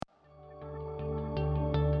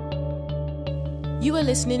You are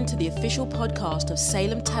listening to the official podcast of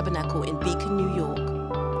Salem Tabernacle in Beacon, New York,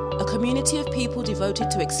 a community of people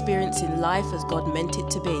devoted to experiencing life as God meant it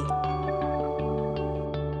to be.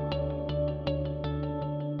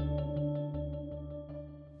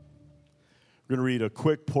 We're going to read a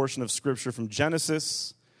quick portion of Scripture from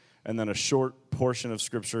Genesis and then a short portion of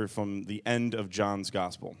Scripture from the end of John's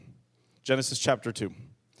Gospel. Genesis chapter 2.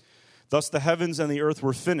 Thus the heavens and the earth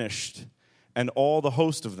were finished, and all the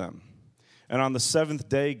host of them. And on the seventh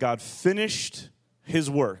day, God finished his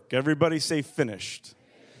work. Everybody say finished.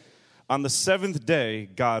 On the seventh day,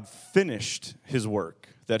 God finished his work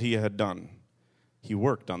that he had done. He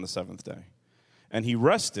worked on the seventh day. And he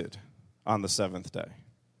rested on the seventh day.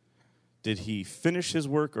 Did he finish his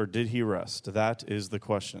work or did he rest? That is the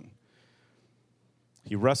question.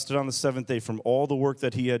 He rested on the seventh day from all the work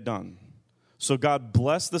that he had done. So God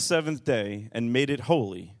blessed the seventh day and made it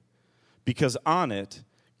holy, because on it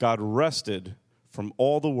God rested from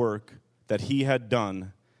all the work that he had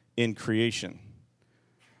done in creation.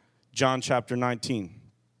 John chapter 19.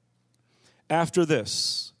 After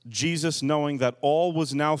this, Jesus, knowing that all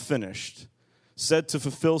was now finished, said to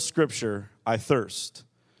fulfill Scripture, I thirst.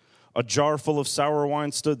 A jar full of sour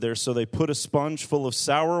wine stood there, so they put a sponge full of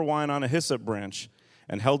sour wine on a hyssop branch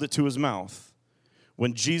and held it to his mouth.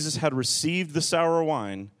 When Jesus had received the sour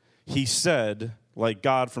wine, he said, like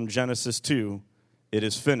God from Genesis 2, it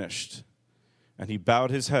is finished. And he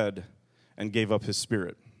bowed his head and gave up his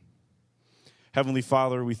spirit. Heavenly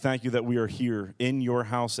Father, we thank you that we are here in your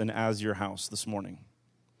house and as your house this morning.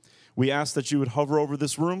 We ask that you would hover over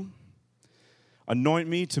this room, anoint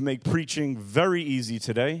me to make preaching very easy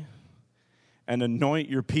today, and anoint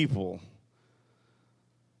your people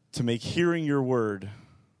to make hearing your word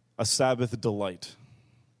a Sabbath delight.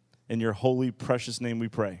 In your holy, precious name we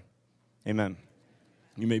pray. Amen.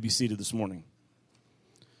 You may be seated this morning.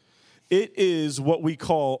 It is what we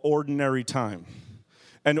call ordinary time.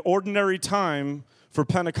 And ordinary time for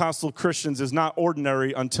Pentecostal Christians is not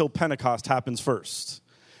ordinary until Pentecost happens first.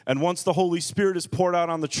 And once the Holy Spirit is poured out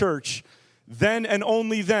on the church, then and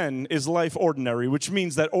only then is life ordinary, which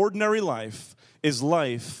means that ordinary life is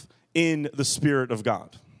life in the Spirit of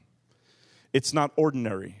God. It's not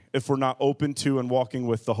ordinary if we're not open to and walking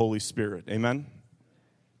with the Holy Spirit. Amen?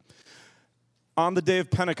 On the day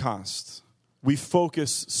of Pentecost, we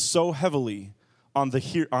focus so heavily on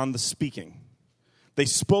the speaking. They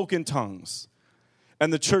spoke in tongues.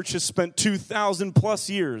 And the church has spent 2,000 plus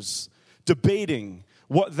years debating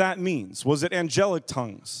what that means. Was it angelic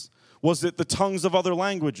tongues? Was it the tongues of other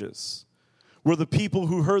languages? Were the people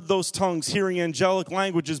who heard those tongues hearing angelic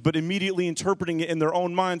languages but immediately interpreting it in their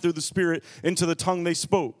own mind through the Spirit into the tongue they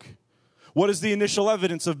spoke? What is the initial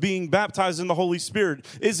evidence of being baptized in the Holy Spirit?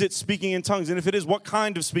 Is it speaking in tongues? And if it is, what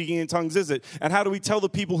kind of speaking in tongues is it? And how do we tell the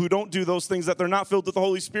people who don't do those things that they're not filled with the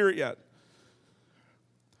Holy Spirit yet?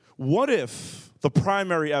 What if the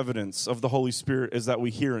primary evidence of the Holy Spirit is that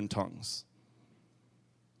we hear in tongues?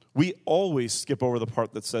 We always skip over the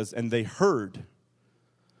part that says, and they heard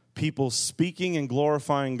people speaking and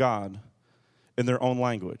glorifying God in their own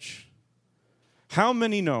language. How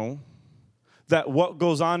many know that what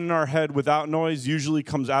goes on in our head without noise usually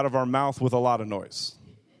comes out of our mouth with a lot of noise?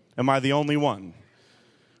 Am I the only one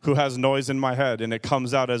who has noise in my head and it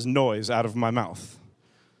comes out as noise out of my mouth?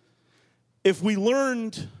 If we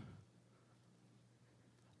learned,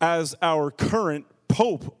 as our current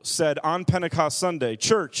Pope said on Pentecost Sunday,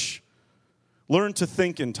 church, learn to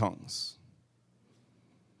think in tongues.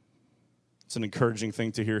 It's an encouraging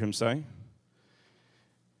thing to hear him say.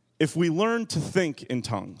 If we learn to think in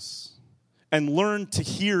tongues and learn to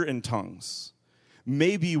hear in tongues,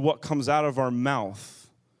 maybe what comes out of our mouth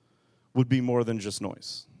would be more than just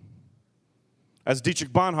noise. As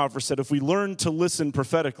Dietrich Bonhoeffer said, if we learn to listen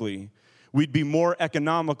prophetically, we'd be more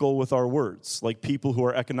economical with our words, like people who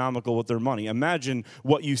are economical with their money. Imagine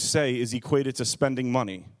what you say is equated to spending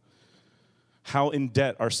money. How in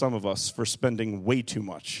debt are some of us for spending way too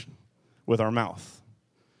much with our mouth?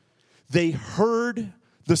 They heard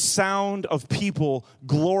the sound of people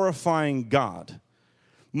glorifying God.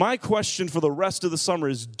 My question for the rest of the summer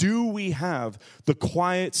is, do we have the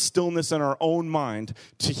quiet stillness in our own mind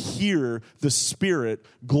to hear the Spirit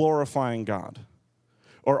glorifying God?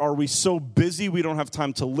 Or are we so busy we don't have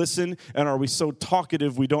time to listen, and are we so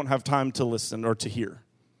talkative we don't have time to listen or to hear?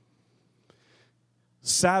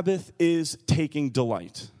 Sabbath is taking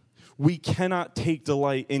delight. We cannot take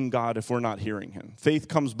delight in God if we're not hearing him. Faith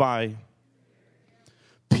comes by.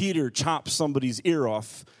 Peter chops somebody's ear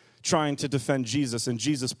off trying to defend Jesus, and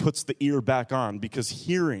Jesus puts the ear back on because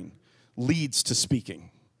hearing leads to speaking.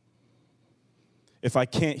 If I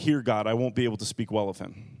can't hear God, I won't be able to speak well of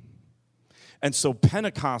him. And so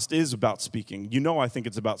Pentecost is about speaking. You know I think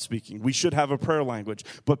it's about speaking. We should have a prayer language.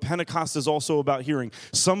 But Pentecost is also about hearing.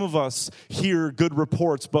 Some of us hear good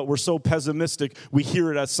reports, but we're so pessimistic, we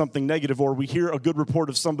hear it as something negative, or we hear a good report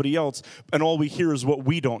of somebody else, and all we hear is what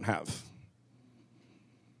we don't have.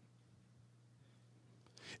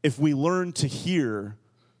 If we learn to hear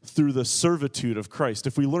through the servitude of Christ,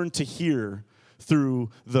 if we learn to hear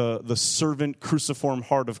through the servant cruciform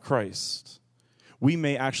heart of Christ, we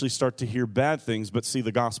may actually start to hear bad things but see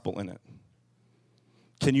the gospel in it.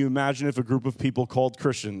 Can you imagine if a group of people called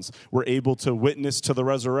Christians were able to witness to the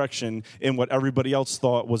resurrection in what everybody else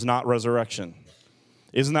thought was not resurrection?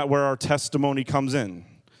 Isn't that where our testimony comes in?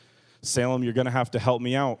 Salem, you're going to have to help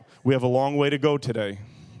me out. We have a long way to go today.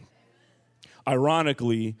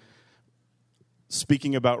 Ironically,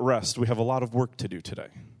 speaking about rest, we have a lot of work to do today.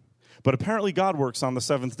 But apparently God works on the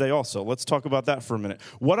seventh day also. Let's talk about that for a minute.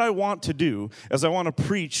 What I want to do is I want to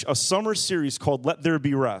preach a summer series called Let There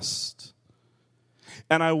Be Rest.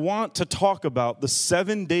 And I want to talk about the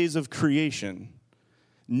 7 days of creation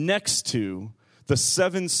next to the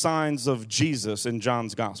 7 signs of Jesus in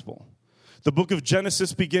John's gospel. The book of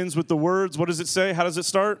Genesis begins with the words, what does it say? How does it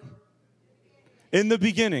start? In the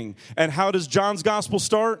beginning. And how does John's gospel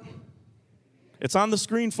start? It's on the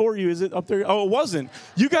screen for you. Is it up there? Oh, it wasn't.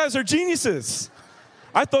 You guys are geniuses.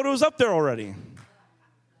 I thought it was up there already.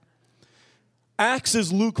 Acts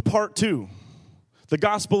is Luke part 2. The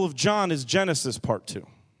Gospel of John is Genesis part 2.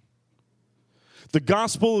 The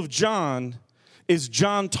Gospel of John is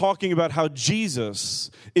John talking about how Jesus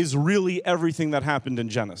is really everything that happened in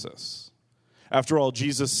Genesis. After all,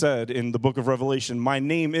 Jesus said in the book of Revelation, my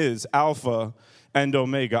name is Alpha and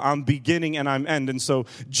Omega. I'm beginning and I'm end. And so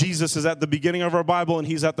Jesus is at the beginning of our Bible and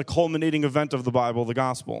he's at the culminating event of the Bible, the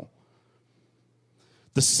gospel.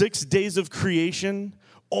 The 6 days of creation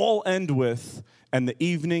all end with, and the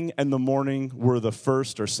evening and the morning were the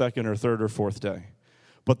first or second or third or fourth day.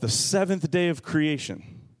 But the 7th day of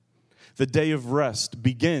creation, the day of rest,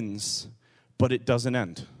 begins, but it doesn't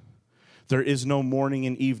end. There is no morning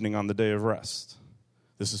and evening on the day of rest.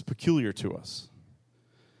 This is peculiar to us.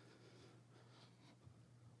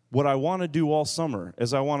 What I want to do all summer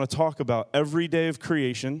is I want to talk about every day of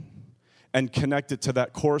creation and connect it to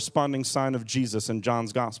that corresponding sign of Jesus in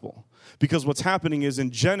John's gospel. Because what's happening is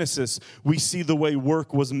in Genesis, we see the way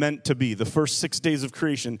work was meant to be, the first 6 days of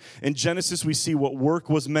creation. In Genesis, we see what work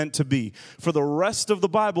was meant to be. For the rest of the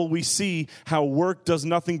Bible, we see how work does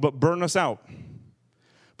nothing but burn us out.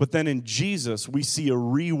 But then in Jesus, we see a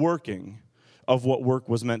reworking of what work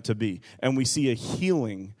was meant to be. And we see a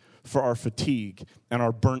healing for our fatigue and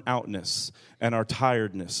our burnt outness and our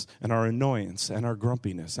tiredness and our annoyance and our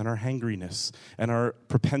grumpiness and our hangriness and our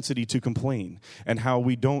propensity to complain, and how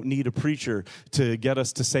we don't need a preacher to get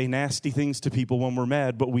us to say nasty things to people when we're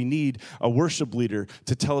mad, but we need a worship leader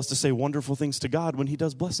to tell us to say wonderful things to God when he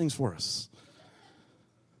does blessings for us.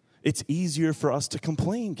 It's easier for us to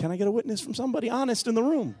complain. Can I get a witness from somebody honest in the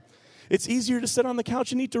room? It's easier to sit on the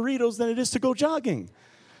couch and eat Doritos than it is to go jogging.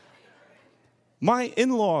 My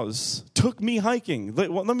in-laws took me hiking. Let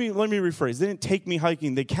me rephrase. They didn't take me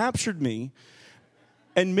hiking. They captured me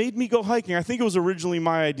and made me go hiking. I think it was originally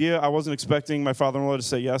my idea. I wasn't expecting my father-in-law to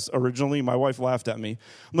say yes originally. My wife laughed at me.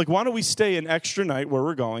 I'm like, why don't we stay an extra night where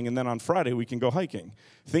we're going, and then on Friday we can go hiking,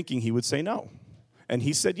 thinking he would say no. And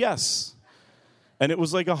he said yes. And it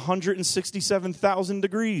was like 167,000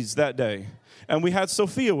 degrees that day. And we had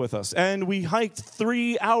Sophia with us. And we hiked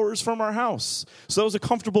 3 hours from our house. So it was a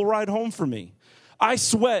comfortable ride home for me. I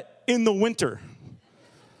sweat in the winter.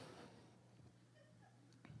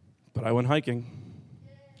 But I went hiking.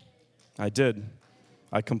 I did.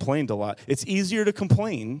 I complained a lot. It's easier to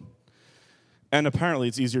complain, and apparently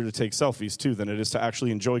it's easier to take selfies too than it is to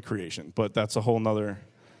actually enjoy creation. But that's a whole nother.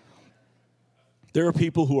 There are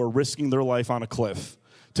people who are risking their life on a cliff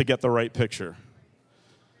to get the right picture.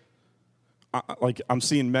 I'm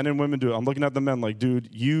seeing men and women do it. I'm looking at the men like, dude,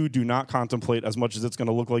 you do not contemplate as much as it's going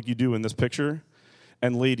to look like you do in this picture.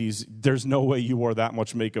 And ladies, there's no way you wore that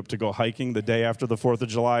much makeup to go hiking the day after the 4th of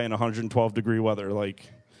July in 112-degree weather.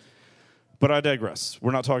 But I digress.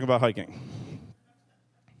 We're not talking about hiking.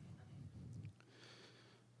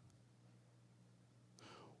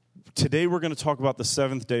 Today we're going to talk about the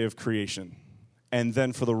 7th day of creation. And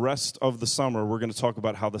then for the rest of the summer, we're going to talk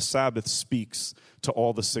about how the Sabbath speaks to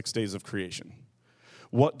all the 6 days of creation.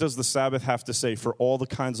 What does the Sabbath have to say for all the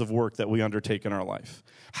kinds of work that we undertake in our life?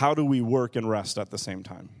 How do we work and rest at the same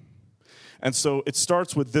time? And so it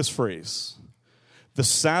starts with this phrase: the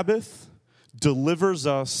Sabbath delivers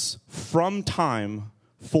us from time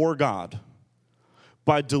for God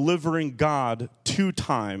by delivering God to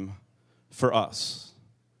time for us.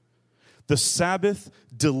 The Sabbath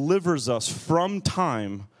delivers us from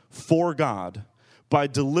time for God by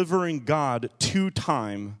delivering God to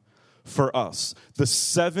time for us. The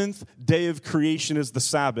seventh day of creation is the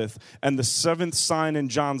Sabbath, and the seventh sign in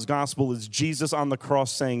John's gospel is Jesus on the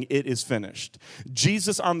cross saying, "It is finished."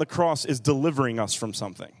 Jesus on the cross is delivering us from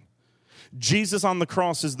something. Jesus on the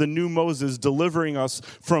cross is the new Moses delivering us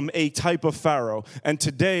from a type of Pharaoh. And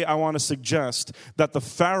today I want to suggest that the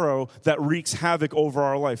Pharaoh that wreaks havoc over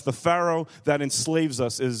our life, the Pharaoh that enslaves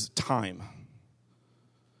us, is time.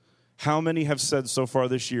 How many have said so far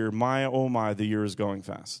this year, "My, oh my, the year is going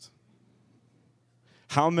fast"?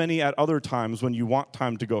 How many at other times when you want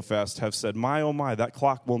time to go fast have said, "My, oh my, that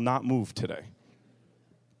clock will not move today"?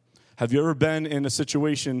 Have you ever been in a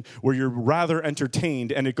situation where you're rather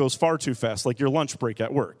entertained and it goes far too fast, like your lunch break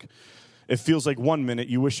at work? It feels like 1 minute,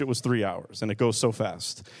 you wish it was 3 hours, and it goes so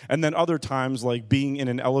fast. And then other times, like being in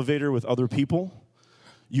an elevator with other people,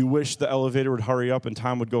 you wish the elevator would hurry up and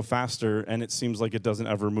time would go faster, and it seems like it doesn't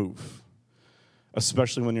ever move,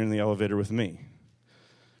 especially when you're in the elevator with me,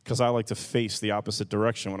 because I like to face the opposite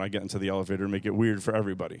direction when I get into the elevator and make it weird for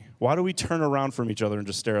everybody. Why do we turn around from each other and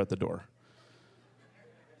just stare at the door?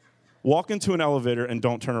 Walk into an elevator and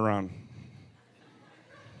don't turn around.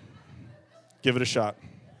 Give it a shot.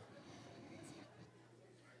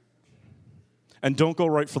 And don't go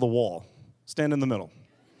right for the wall. Stand in the middle.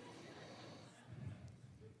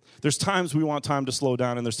 There's times we want time to slow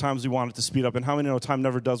down, and there's times we want it to speed up. And how many know time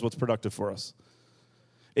never does what's productive for us?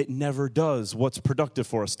 It never does what's productive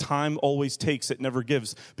for us. Time always takes, it never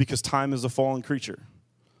gives, because time is a fallen creature.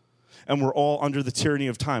 And we're all under the tyranny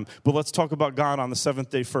of time. But let's talk about God on the seventh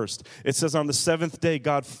day first. It says on the seventh day,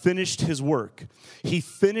 God finished his work. He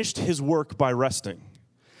finished his work by resting.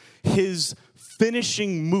 His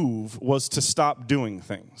finishing move was to stop doing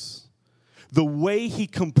things. The way he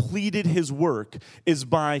completed his work is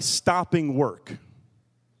by stopping work.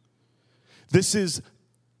 This is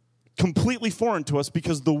completely foreign to us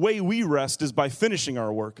because the way we rest is by finishing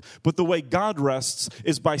our work, but the way God rests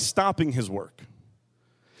is by stopping his work.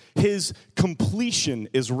 His completion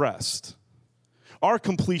is rest. Our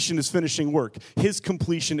completion is finishing work. His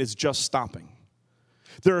completion is just stopping.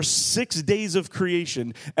 There are 6 days of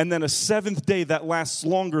creation and then a seventh day that lasts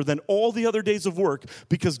longer than all the other days of work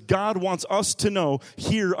because God wants us to know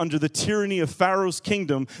here under the tyranny of Pharaoh's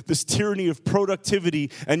kingdom, this tyranny of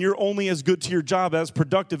productivity, and you're only as good to your job as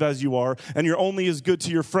productive as you are, and you're only as good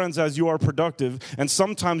to your friends as you are productive, and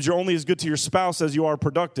sometimes you're only as good to your spouse as you are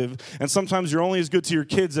productive, and sometimes you're only as good to your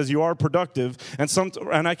kids as you are productive,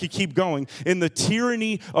 and I could keep going. In the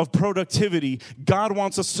tyranny of productivity, God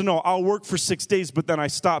wants us to know, I'll work for 6 days, but then I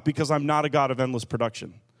stop because I'm not a God of endless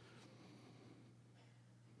production.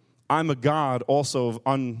 I'm a God also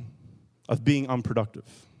of being unproductive.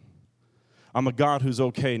 I'm a God who's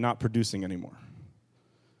okay not producing anymore.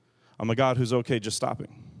 I'm a God who's okay just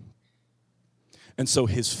stopping. And so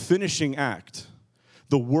his finishing act,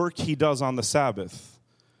 the work he does on the Sabbath,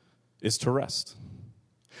 is to rest.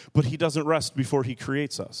 But he doesn't rest before he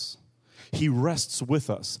creates us. He rests with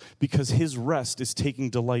us because his rest is taking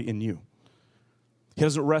delight in you. He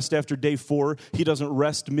doesn't rest after day 4. He doesn't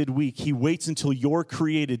rest midweek. He waits until you're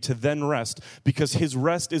created to then rest because his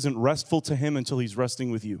rest isn't restful to him until he's resting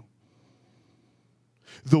with you.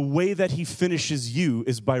 The way that he finishes you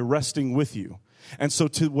is by resting with you. And so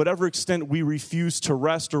to whatever extent we refuse to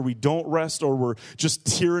rest or we don't rest or we're just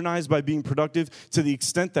tyrannized by being productive, to the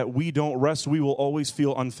extent that we don't rest, we will always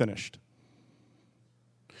feel unfinished.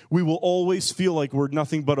 We will always feel like we're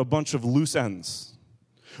nothing but a bunch of loose ends.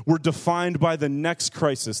 We're defined by the next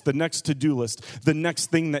crisis, the next to-do list, the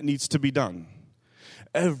next thing that needs to be done.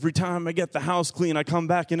 Every time I get the house clean, I come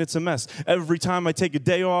back and it's a mess. Every time I take a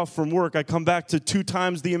day off from work, I come back to 2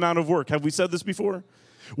 times the amount of work. Have we said this before?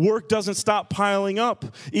 Work doesn't stop piling up,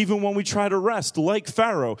 even when we try to rest, like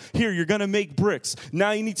Pharaoh. Here, you're going to make bricks.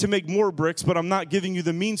 Now you need to make more bricks, but I'm not giving you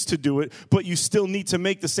the means to do it, but you still need to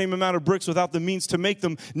make the same amount of bricks without the means to make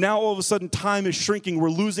them. Now all of a sudden, time is shrinking. We're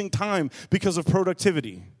losing time because of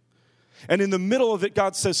productivity. And in the middle of it,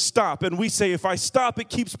 God says, stop. And we say, if I stop, it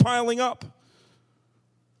keeps piling up.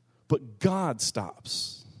 But God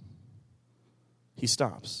stops. He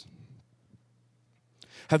stops.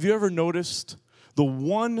 Have you ever noticed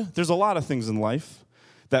there's a lot of things in life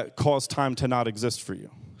that cause time to not exist for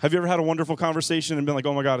you. Have you ever had a wonderful conversation and been like,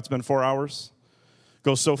 oh my God, it's been 4 hours?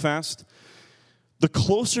 Goes so fast. The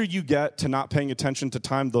closer you get to not paying attention to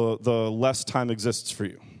time, the less time exists for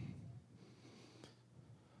you.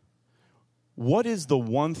 What is the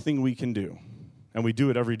one thing we can do, and we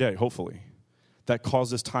do it every day, hopefully, that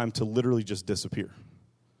causes time to literally just disappear?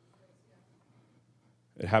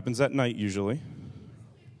 It happens at night usually.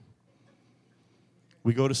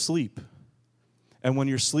 We go to sleep. And when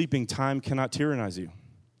you're sleeping, time cannot tyrannize you.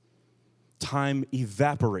 Time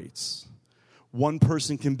evaporates. One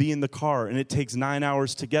person can be in the car and it takes 9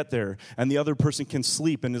 hours to get there, and the other person can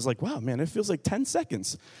sleep and is like, wow, man, it feels like 10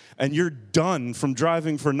 seconds. And you're done from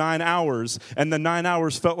driving for 9 hours, and the 9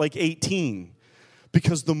 hours felt like 18.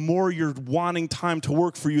 Because the more you're wanting time to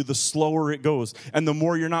work for you, the slower it goes. And the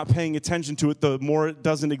more you're not paying attention to it, the more it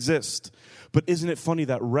doesn't exist. But isn't it funny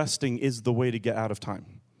that resting is the way to get out of time?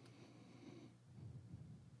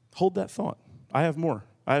 Hold that thought. I have more.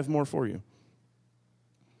 I have more for you.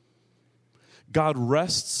 God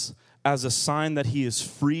rests as a sign that he is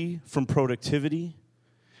free from productivity,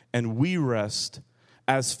 and we rest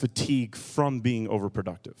as fatigue from being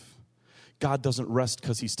overproductive. God doesn't rest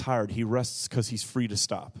because he's tired. He rests because he's free to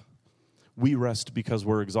stop. We rest because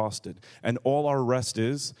we're exhausted. And all our rest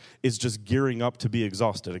is just gearing up to be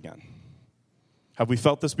exhausted again. Have we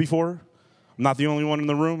felt this before? I'm not the only one in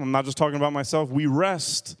the room. I'm not just talking about myself. We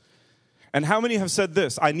rest. And how many have said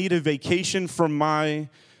this? I need a vacation from my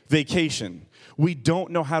vacation. We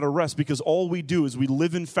don't know how to rest because all we do is we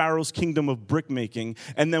live in Pharaoh's kingdom of brick making,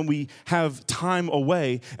 and then we have time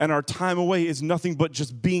away, and our time away is nothing but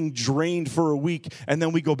just being drained for a week, and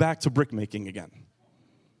then we go back to brick making again.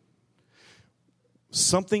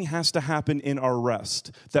 Something has to happen in our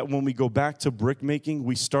rest that when we go back to brick making,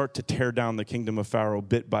 we start to tear down the kingdom of Pharaoh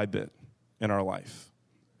bit by bit in our life.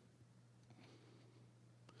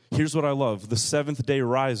 Here's what I love. The seventh day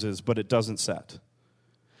rises, but it doesn't set.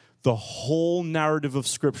 The whole narrative of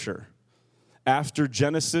Scripture, after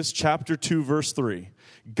Genesis chapter 2, verse 3,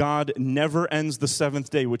 God never ends the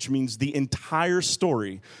seventh day, which means the entire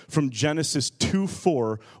story from Genesis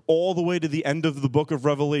 2:4 all the way to the end of the book of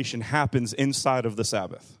Revelation happens inside of the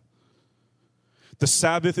Sabbath. The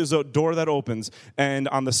Sabbath is a door that opens, and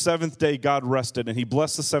on the seventh day, God rested, and he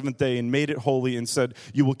blessed the seventh day and made it holy and said,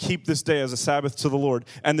 you will keep this day as a Sabbath to the Lord.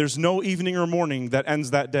 And there's no evening or morning that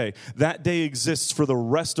ends that day. That day exists for the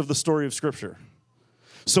rest of the story of Scripture.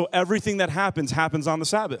 So everything that happens on the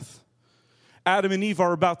Sabbath. Adam and Eve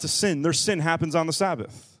are about to sin. Their sin happens on the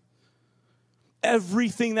Sabbath.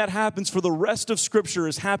 Everything that happens for the rest of Scripture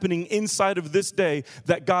is happening inside of this day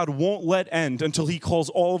that God won't let end until he calls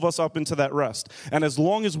all of us up into that rest. And as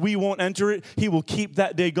long as we won't enter it, he will keep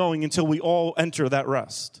that day going until we all enter that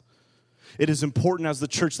rest. It is important as the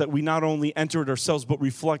church that we not only enter it ourselves, but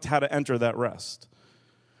reflect how to enter that rest.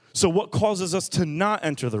 So what causes us to not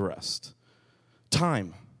enter the rest?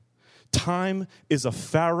 Time. Time is a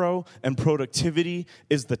Pharaoh, and productivity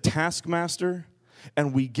is the taskmaster.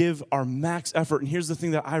 And we give our max effort. And here's the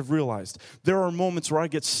thing that I've realized. There are moments where I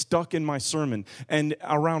get stuck in my sermon, and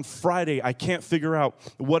around Friday, I can't figure out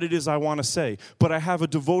what it is I want to say. But I have a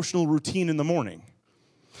devotional routine in the morning.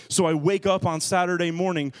 So I wake up on Saturday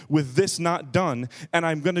morning with this not done, and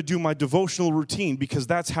I'm going to do my devotional routine because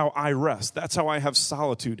that's how I rest. That's how I have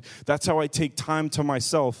solitude. That's how I take time to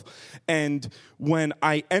myself. And when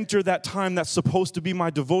I enter that time that's supposed to be my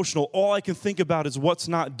devotional, all I can think about is what's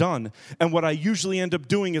not done. And what I usually end up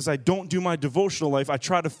doing is I don't do my devotional life. I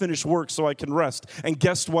try to finish work so I can rest. And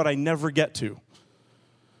guess what? I never get to.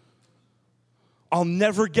 I'll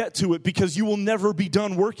never get to it because you will never be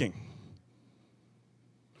done working.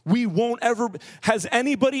 We won't ever. Has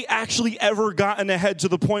anybody actually ever gotten ahead to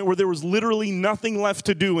the point where there was literally nothing left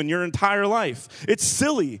to do in your entire life? It's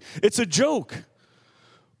silly. It's a joke.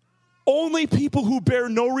 Only people who bear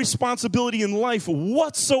no responsibility in life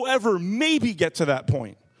whatsoever maybe get to that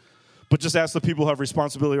point. But just ask the people who have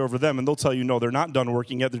responsibility over them, and they'll tell you, no, they're not done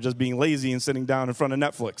working yet. They're just being lazy and sitting down in front of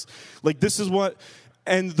Netflix. Like, this is what...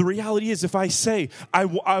 And the reality is, if I say,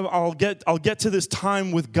 I'll get to this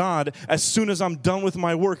time with God as soon as I'm done with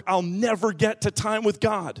my work, I'll never get to time with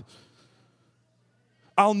God.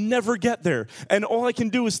 I'll never get there. And all I can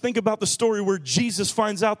do is think about the story where Jesus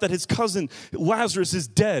finds out that his cousin Lazarus is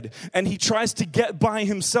dead, and he tries to get by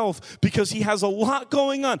himself because he has a lot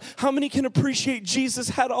going on. How many can appreciate Jesus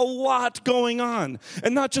had a lot going on?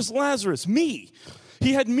 And not just Lazarus, me.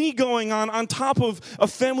 He had me going on top of a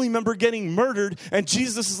family member getting murdered, and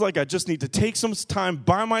Jesus is like, I just need to take some time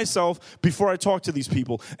by myself before I talk to these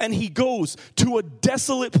people. And he goes to a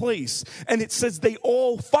desolate place, and it says they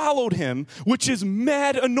all followed him, which is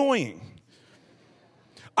mad annoying.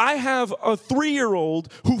 I have a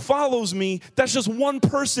 3-year-old who follows me. That's just one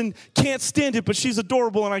person, can't stand it, but she's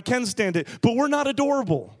adorable, and I can stand it. But we're not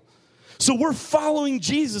adorable. So we're following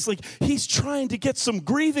Jesus like he's trying to get some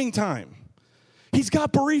grieving time. He's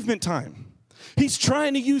got bereavement time. He's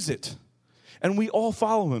trying to use it. And we all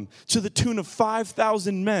follow him to the tune of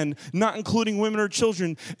 5,000 men, not including women or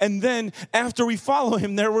children. And then after we follow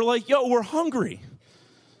him there, we're like, yo, we're hungry.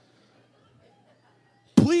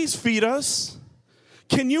 Please feed us.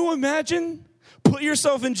 Can you imagine? Put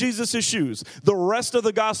yourself in Jesus' shoes. The rest of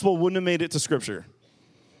the gospel wouldn't have made it to Scripture.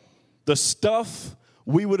 The stuff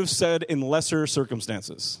we would have said in lesser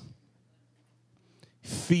circumstances.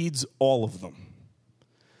 Feeds all of them.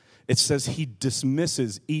 It says he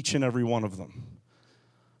dismisses each and every one of them.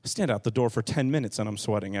 I stand out the door for 10 minutes and I'm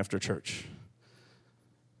sweating after church.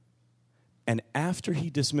 And after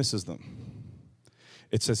he dismisses them,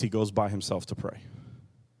 it says he goes by himself to pray.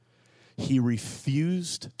 He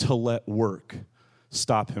refused to let work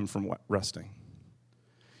stop him from resting.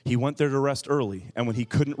 He went there to rest early, and when he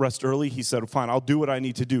couldn't rest early, he said, fine, I'll do what I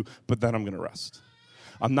need to do, but then I'm going to rest.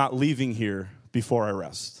 I'm not leaving here before I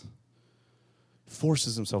rest.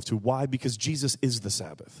 Forces himself to. Why? Because Jesus is the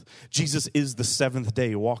Sabbath. Jesus is the seventh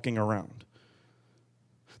day walking around.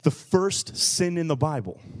 The first sin in the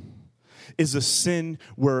Bible is a sin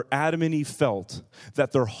where Adam and Eve felt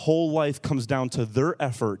that their whole life comes down to their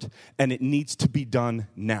effort and it needs to be done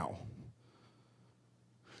now.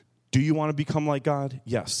 Do you want to become like God?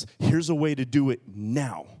 Yes. Here's a way to do it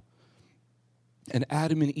now. And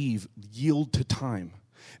Adam and Eve yield to time.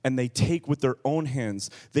 And they take with their own hands.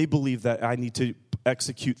 They believe that I need to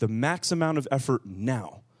execute the max amount of effort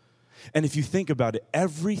now. And if you think about it,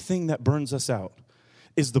 everything that burns us out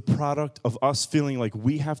is the product of us feeling like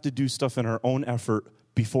we have to do stuff in our own effort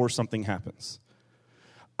before something happens.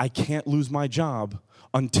 I can't lose my job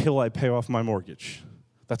until I pay off my mortgage.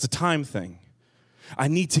 That's a time thing. I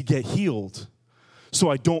need to get healed so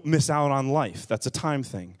I don't miss out on life. That's a time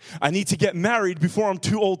thing. I need to get married before I'm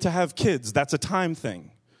too old to have kids. That's a time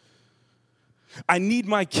thing. I need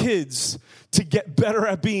my kids to get better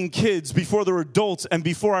at being kids before they're adults and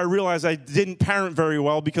before I realize I didn't parent very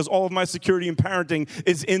well because all of my security in parenting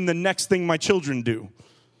is in the next thing my children do.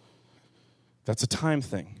 That's a time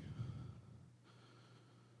thing.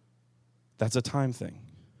 That's a time thing.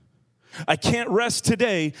 I can't rest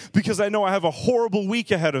today because I know I have a horrible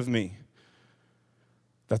week ahead of me.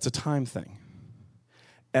 That's a time thing.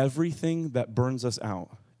 Everything that burns us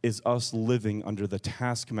out is us living under the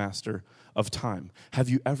taskmaster of time. Have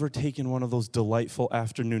you ever taken one of those delightful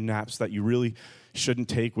afternoon naps that you really shouldn't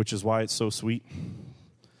take, which is why it's so sweet?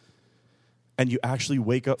 And you actually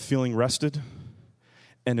wake up feeling rested,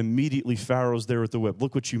 and immediately Pharaoh's there with the whip.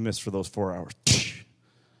 Look what you missed for those 4 hours.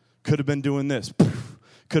 Could have been doing this.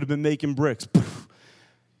 Could have been making bricks.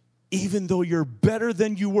 Even though you're better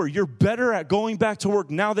than you were, you're better at going back to work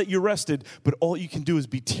now that you're rested, but all you can do is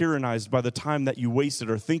be tyrannized by the time that you wasted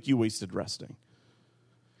or think you wasted resting.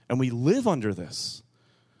 And we live under this.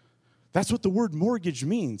 That's what the word mortgage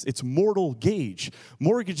means. It's mortal gauge.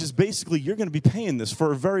 Mortgage is basically you're going to be paying this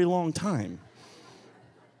for a very long time.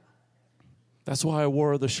 That's why I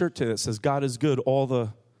wore the shirt today that says God is good all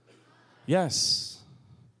the... Yes.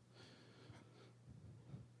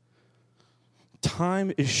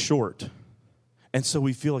 Time is short, and so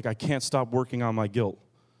we feel like I can't stop working on my guilt.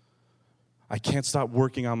 I can't stop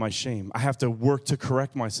working on my shame. I have to work to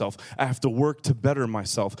correct myself. I have to work to better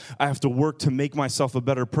myself. I have to work to make myself a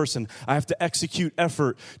better person. I have to execute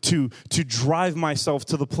effort to drive myself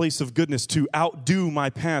to the place of goodness, to outdo my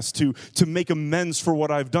past, to make amends for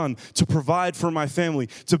what I've done, to provide for my family,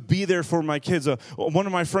 to be there for my kids. One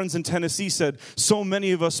of my friends in Tennessee said, so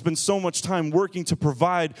many of us spend so much time working to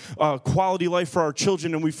provide quality life for our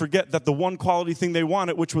children, and we forget that the one quality thing they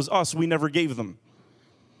wanted, which was us, we never gave them.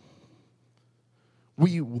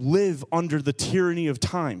 We live under the tyranny of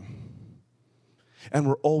time. And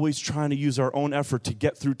we're always trying to use our own effort to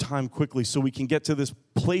get through time quickly so we can get to this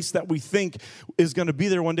place that we think is going to be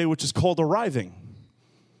there one day, which is called arriving.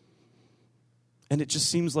 And it just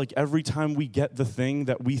seems like every time we get the thing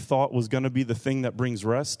that we thought was going to be the thing that brings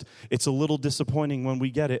rest, it's a little disappointing when we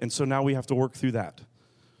get it. And so now we have to work through that.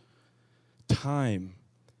 Time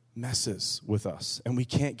messes with us, and we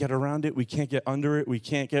can't get around it. We can't get under it. We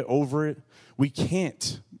can't get over it. We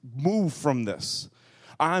can't move from this.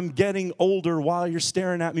 I'm getting older while you're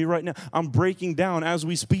staring at me right now. I'm breaking down as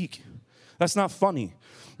we speak. That's not funny.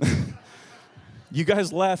 You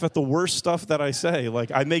guys laugh at the worst stuff that I say.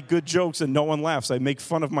 Like, I make good jokes and no one laughs. I make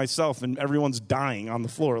fun of myself and everyone's dying on the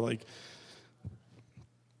floor. Like,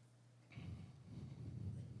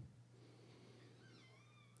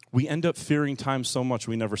 we end up fearing time so much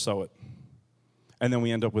we never sow it. And then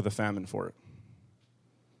we end up with a famine for it.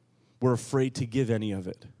 We're afraid to give any of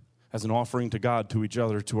it as an offering to God, to each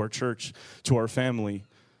other, to our church, to our family,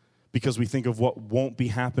 because we think of what won't be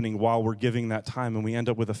happening while we're giving that time, and we end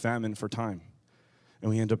up with a famine for time. And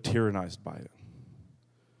we end up tyrannized by it.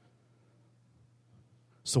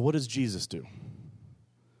 So what does Jesus do?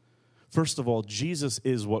 First of all, Jesus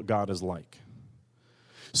is what God is like.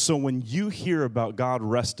 So when you hear about God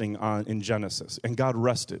resting in Genesis, and God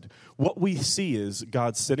rested, what we see is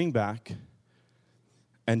God sitting back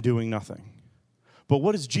and doing nothing. But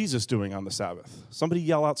what is Jesus doing on the Sabbath? Somebody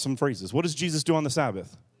yell out some phrases. What does Jesus do on the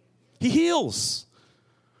Sabbath? He heals.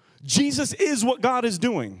 Jesus is what God is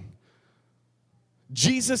doing.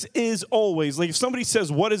 Jesus is always, like if somebody says,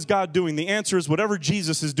 what is God doing? The answer is whatever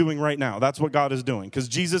Jesus is doing right now. That's what God is doing, because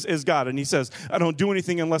Jesus is God. And he says, I don't do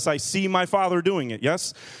anything unless I see my Father doing it,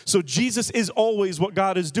 yes? So Jesus is always what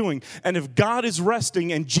God is doing. And if God is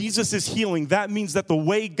resting and Jesus is healing, that means that the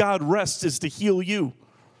way God rests is to heal you.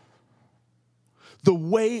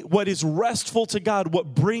 What is restful to God,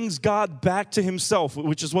 what brings God back to himself,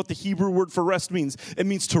 which is what the Hebrew word for rest means. It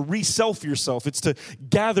means to re-self yourself. It's to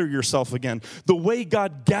gather yourself again. The way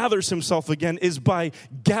God gathers himself again is by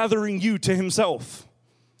gathering you to himself.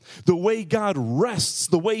 The way God rests,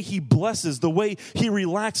 the way he blesses, the way he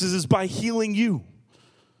relaxes is by healing you.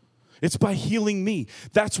 It's by healing me.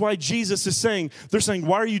 That's why Jesus is saying, they're saying,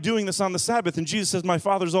 why are you doing this on the Sabbath? And Jesus says, my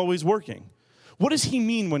Father's always working. What does he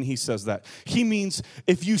mean when he says that? He means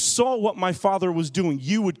if you saw what my Father was doing,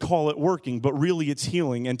 you would call it working, but really it's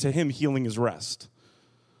healing, and to him, healing is rest.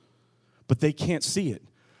 But they can't see it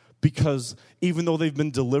because even though they've been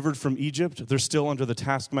delivered from Egypt, they're still under the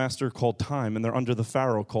taskmaster called time, and they're under the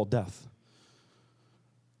Pharaoh called death.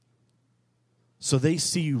 So they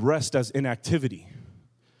see rest as inactivity,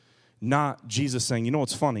 not Jesus saying, you know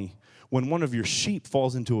what's funny? When one of your sheep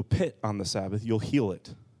falls into a pit on the Sabbath, you'll heal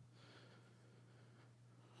it.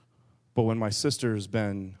 But when my sister's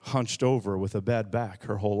been hunched over with a bad back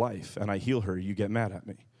her whole life and I heal her, you get mad at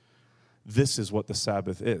me. This is what the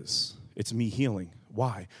Sabbath is. It's me healing.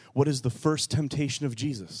 Why? What is the first temptation of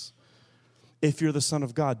Jesus? If you're the Son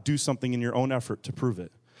of God, do something in your own effort to prove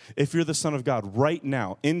it. If you're the Son of God, right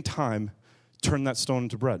now, in time, turn that stone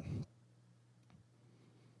into bread.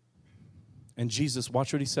 And Jesus,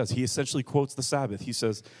 watch what he says. He essentially quotes the Sabbath. He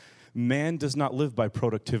says, man does not live by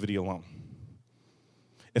productivity alone.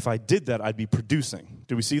 If I did that, I'd be producing.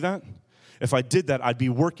 Do we see that? If I did that, I'd be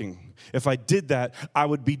working. If I did that, I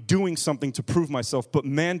would be doing something to prove myself. But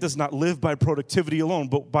man does not live by productivity alone.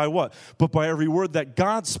 But by what? But by every word that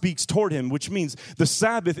God speaks toward him, which means the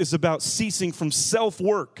Sabbath is about ceasing from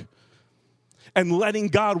self-work and letting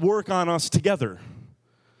God work on us together.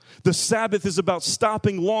 The Sabbath is about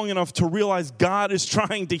stopping long enough to realize God is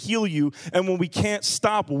trying to heal you. And when we can't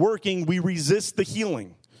stop working, we resist the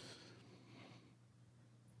healing.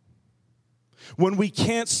 When we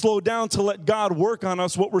can't slow down to let God work on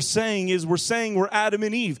us, what we're saying is we're Adam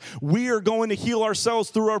and Eve. We are going to heal ourselves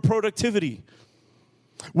through our productivity.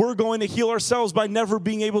 We're going to heal ourselves by never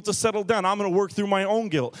being able to settle down. I'm going to work through my own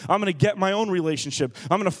guilt. I'm going to get my own relationship.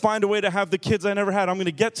 I'm going to find a way to have the kids I never had. I'm going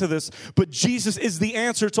to get to this. But Jesus is the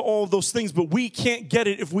answer to all of those things. But we can't get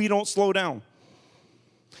it if we don't slow down.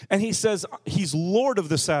 And he says he's Lord of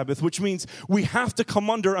the Sabbath, which means we have to come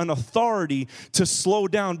under an authority to slow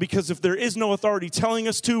down, because if there is no authority telling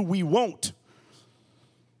us to, we won't.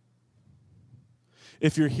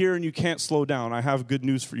 If you're here and you can't slow down, I have good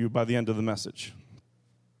news for you by the end of the message.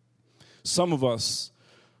 Some of us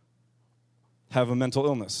have a mental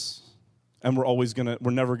illness, and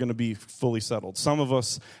we're never going to be fully settled. Some of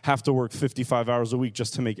us have to work 55 hours a week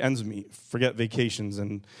just to make ends meet. Forget vacations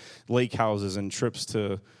and lake houses and trips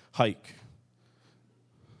to hike.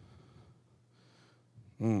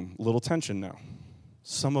 Little tension now.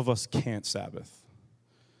 Some of us can't Sabbath.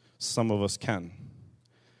 Some of us can.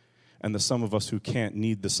 And the some of us who can't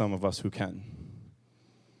need the some of us who can.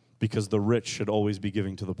 Because the rich should always be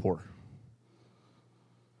giving to the poor.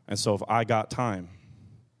 And so if I got time,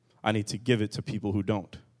 I need to give it to people who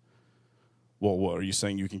don't. Well, what, are you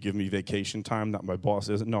saying you can give me vacation time that my boss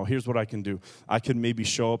isn't? No, here's what I can do. I could maybe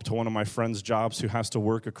show up to one of my friend's jobs who has to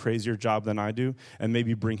work a crazier job than I do, and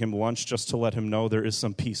maybe bring him lunch just to let him know there is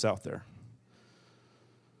some peace out there.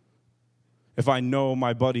 If I know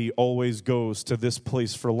my buddy always goes to this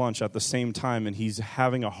place for lunch at the same time and he's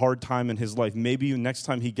having a hard time in his life, maybe next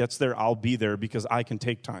time he gets there, I'll be there because I can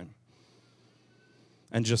take time.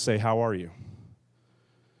 And just say, how are you?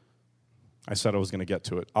 I said I was going to get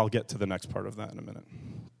to it. I'll get to the next part of that in a minute.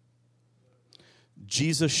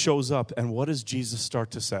 Jesus shows up, and what does Jesus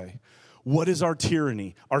start to say? What is our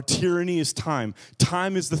tyranny? Our tyranny is time.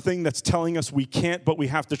 Time is the thing that's telling us we can't, but we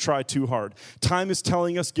have to try too hard. Time is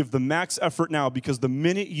telling us give the max effort now, because the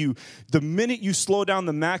minute you slow down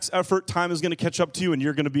the max effort, time is going to catch up to you and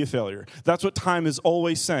you're going to be a failure. That's what time is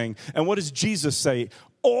always saying. And what does Jesus say?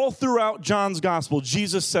 All throughout John's gospel,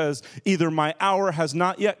 Jesus says, either my hour has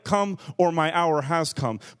not yet come or my hour has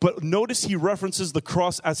come. But notice he references the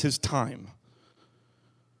cross as his time.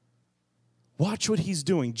 Watch what he's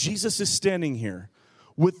doing. Jesus is standing here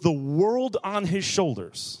with the world on his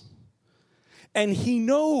shoulders. And he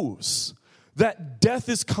knows that death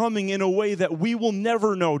is coming in a way that we will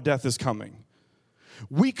never know death is coming.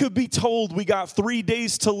 We could be told we got 3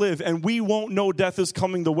 days to live and we won't know death is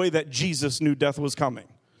coming the way that Jesus knew death was coming.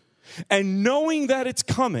 And knowing that it's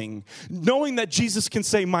coming, knowing that Jesus can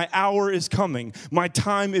say, my hour is coming, my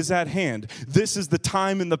time is at hand. This is the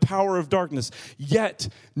time and the power of darkness. Yet,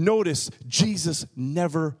 notice, Jesus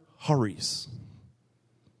never hurries.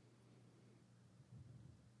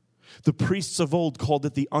 The priests of old called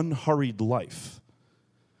it the unhurried life.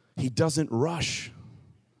 He doesn't rush.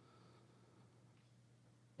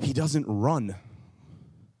 He doesn't run.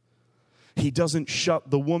 He doesn't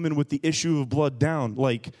shut the woman with the issue of blood down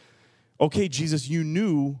like, okay, Jesus, you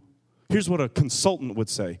knew. Here's what a consultant would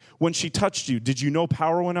say. When she touched you, did you know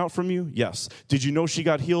power went out from you? Yes. Did you know she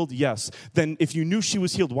got healed? Yes. Then if you knew she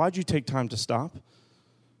was healed, why'd you take time to stop?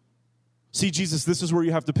 See, Jesus, this is where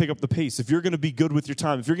you have to pick up the pace. If you're going to be good with your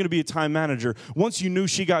time, if you're going to be a time manager, once you knew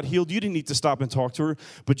she got healed, you didn't need to stop and talk to her.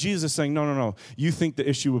 But Jesus is saying, no. You think the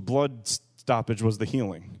issue with blood stoppage was the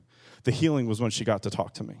healing. The healing was when she got to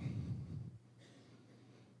talk to me.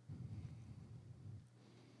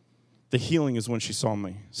 The healing is when she saw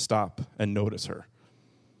me stop and notice her.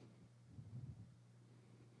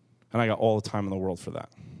 And I got all the time in the world for that.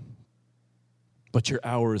 But your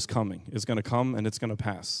hour is coming. It's going to come and it's going to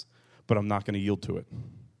pass. But I'm not going to yield to it.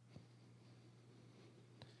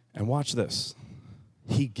 And watch this.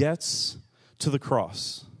 He gets to the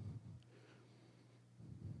cross.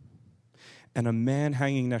 And a man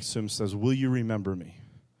hanging next to him says, will you remember me?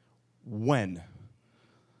 When?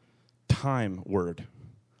 Time word.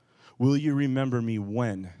 Will you remember me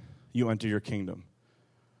when you enter your kingdom?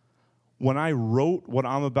 When I wrote what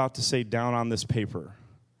I'm about to say down on this paper,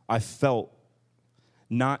 I felt,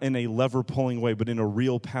 not in a lever-pulling way, but in a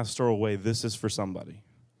real pastoral way, this is for somebody.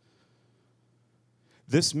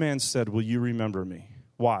 This man said, will you remember me?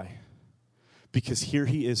 Why? Because here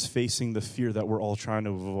he is facing the fear that we're all trying to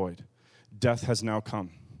avoid. Death has now come,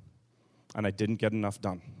 and I didn't get enough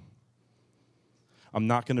done. I'm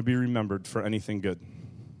not going to be remembered for anything good.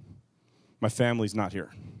 My family's not here.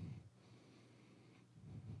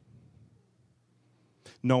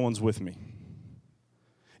 No one's with me.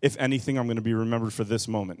 If anything, I'm going to be remembered for this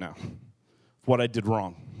moment now, what I did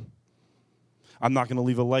wrong. I'm not going to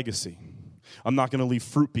leave a legacy. I'm not going to leave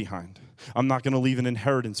fruit behind. I'm not going to leave an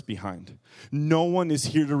inheritance behind. No one is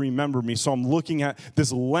here to remember me, so I'm looking at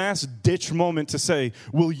this last-ditch moment to say,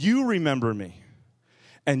 will you remember me?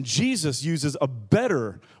 And Jesus uses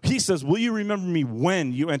he says, will you remember me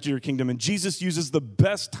when you enter your kingdom? And Jesus uses the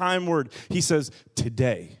best time word. He says,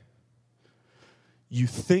 today. You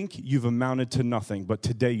think you've amounted to nothing, but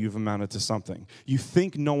today you've amounted to something. You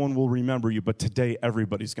think no one will remember you, but today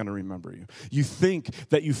everybody's going to remember you. You think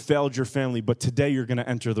that you failed your family, but today you're going to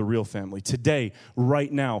enter the real family. Today,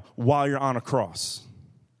 right now, while you're on a cross.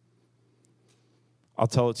 I'll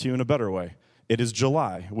tell it to you in a better way. It is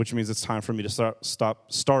July, which means it's time for me to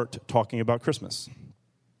start talking about Christmas.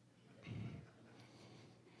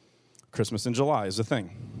 Christmas in July is a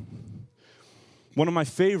thing. One of my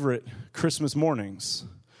favorite Christmas mornings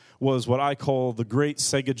was what I call the great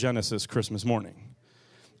Sega Genesis Christmas morning.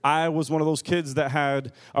 I was one of those kids I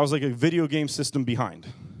was like a video game system behind.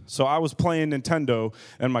 So I was playing Nintendo,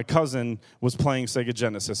 and my cousin was playing Sega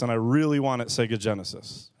Genesis, and I really wanted Sega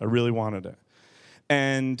Genesis. I really wanted it.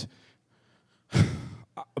 And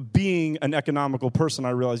being an economical person,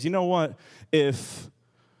 I realized, you know what? If,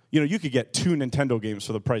 you could get 2 Nintendo games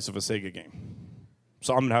for the price of a Sega game.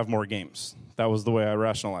 So I'm going to have more games. That was the way I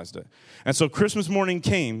rationalized it. And so Christmas morning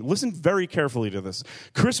came. Listen very carefully to this.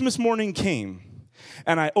 Christmas morning came,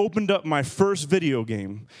 and I opened up my first video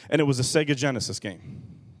game, and it was a Sega Genesis game.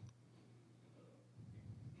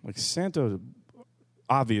 Like, Santa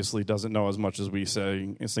obviously doesn't know as much as we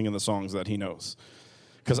say and singing the songs that he knows,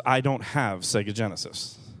 because I don't have Sega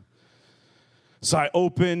Genesis. So I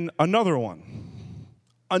open another one.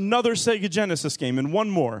 Another Sega Genesis game, and one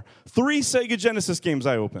more. 3 Sega Genesis games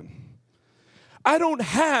I open. I don't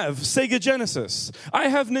have Sega Genesis. I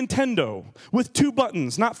have Nintendo with 2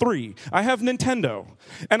 buttons, not 3. I have Nintendo,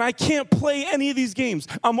 and I can't play any of these games.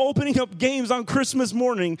 I'm opening up games on Christmas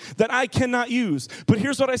morning that I cannot use. But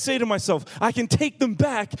here's what I say to myself. I can take them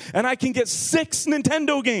back, and I can get 6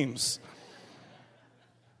 Nintendo games.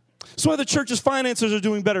 That's why the church's finances are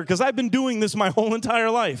doing better, because I've been doing this my whole entire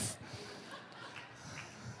life.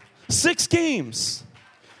 6 games.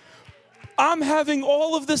 I'm having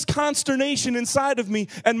all of this consternation inside of me,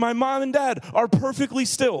 and my mom and dad are perfectly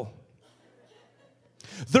still.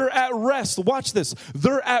 They're at rest. Watch this.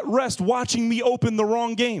 They're at rest watching me open the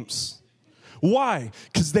wrong games. Why?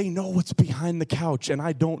 Because they know what's behind the couch, and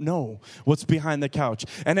I don't know what's behind the couch.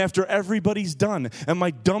 And after everybody's done, and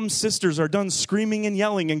my dumb sisters are done screaming and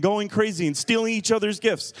yelling and going crazy and stealing each other's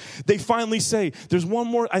gifts, they finally say, there's one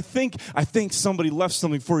more. I think somebody left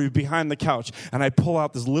something for you behind the couch. And I pull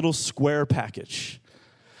out this little square package.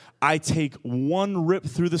 I take one rip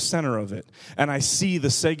through the center of it, and I see the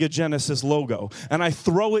Sega Genesis logo, and I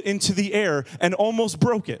throw it into the air and almost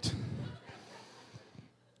broke it.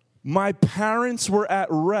 My parents were at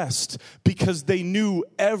rest because they knew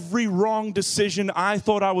every wrong decision I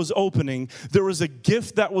thought I was opening, there was a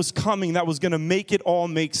gift that was coming that was going to make it all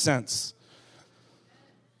make sense.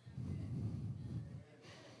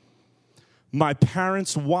 My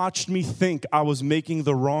parents watched me think I was making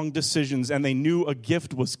the wrong decisions, and they knew a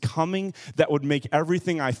gift was coming that would make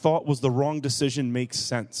everything I thought was the wrong decision make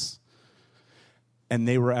sense. And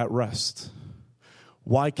they were at rest.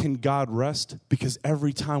 Why can God rest? Because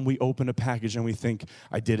every time we open a package and we think,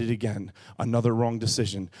 I did it again, another wrong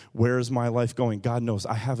decision, where is my life going? God knows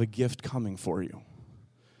I have a gift coming for you.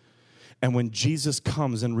 And when Jesus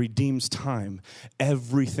comes and redeems time,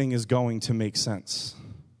 everything is going to make sense.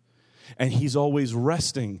 And he's always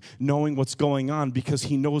resting, knowing what's going on, because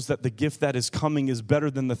he knows that the gift that is coming is better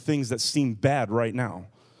than the things that seem bad right now.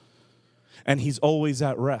 And he's always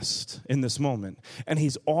at rest in this moment. And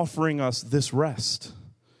he's offering us this rest.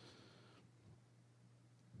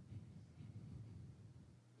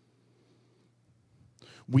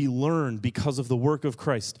 We learn because of the work of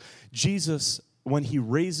Christ. Jesus, when he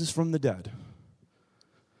raises from the dead,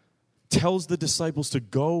 tells the disciples to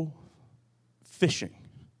go fishing.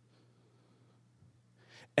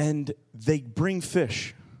 And they bring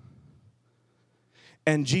fish.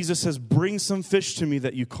 And Jesus says, bring some fish to me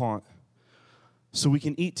that you caught, so we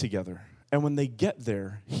can eat together. And when they get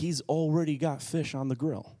there, he's already got fish on the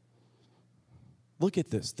grill. Look at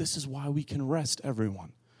this. This is why we can rest,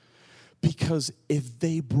 everyone. Because if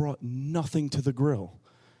they brought nothing to the grill,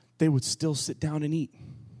 they would still sit down and eat.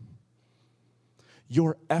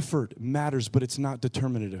 Your effort matters, but it's not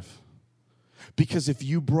determinative. Because if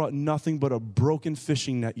you brought nothing but a broken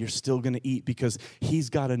fishing net, you're still going to eat, because he's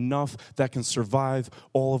got enough that can survive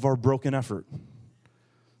all of our broken effort.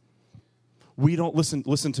 We don't, listen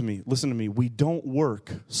to me. We don't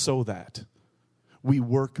work so that. We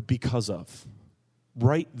work because of.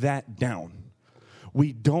 Write that down.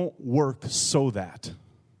 We don't work so that.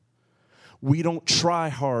 We don't try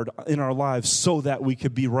hard in our lives so that we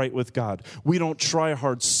could be right with God. We don't try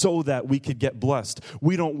hard so that we could get blessed.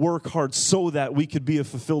 We don't work hard so that we could be a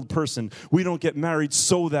fulfilled person. We don't get married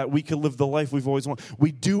so that we could live the life we've always wanted.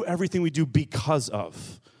 We do everything we do because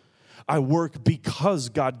of. I work because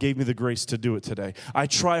God gave me the grace to do it today. I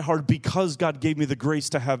try hard because God gave me the grace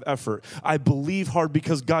to have effort. I believe hard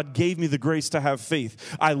because God gave me the grace to have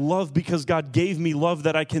faith. I love because God gave me love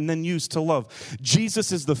that I can then use to love.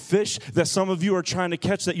 Jesus is the fish that some of you are trying to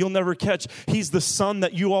catch that you'll never catch. He's the son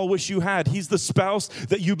that you all wish you had. He's the spouse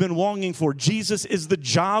that you've been longing for. Jesus is the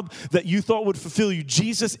job that you thought would fulfill you.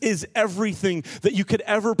 Jesus is everything that you could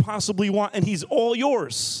ever possibly want, and he's all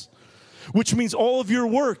yours. Which means all of your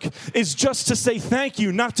work is just to say thank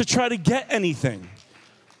you, not to try to get anything.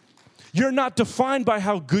 You're not defined by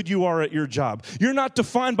how good you are at your job. You're not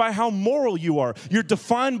defined by how moral you are. You're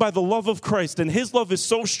defined by the love of Christ, and his love is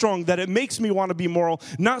so strong that it makes me want to be moral,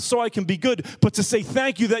 not so I can be good, but to say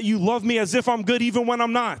thank you that you love me as if I'm good even when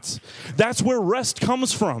I'm not. That's where rest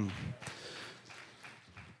comes from.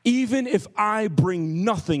 Even if I bring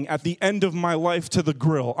nothing at the end of my life to the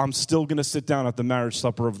grill, I'm still going to sit down at the marriage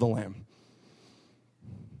supper of the Lamb.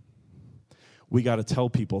 We got to tell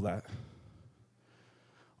people that.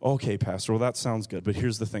 Okay, Pastor, well, that sounds good, but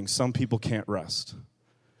here's the thing. Some people can't rest.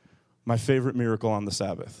 My favorite miracle on the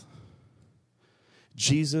Sabbath.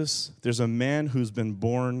 Jesus, there's a man who's been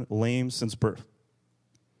born lame since birth.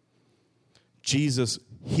 Jesus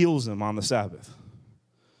heals him on the Sabbath.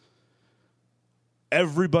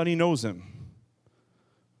 Everybody knows him.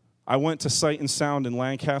 I went to Sight and Sound in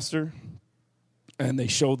Lancaster, and they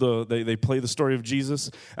show they play the story of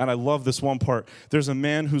Jesus, and I love this one part. There's a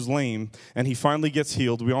man who's lame, and he finally gets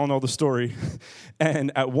healed. We all know the story.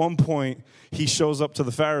 And at one point, he shows up to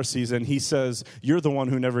the Pharisees, and he says, "You're the one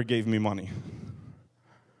who never gave me money."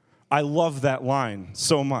 I love that line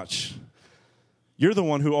so much. You're the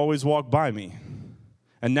one who always walked by me,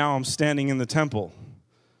 and now I'm standing in the temple.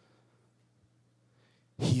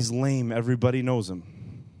 He's lame. Everybody knows him.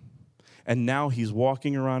 And now he's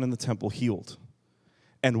walking around in the temple healed.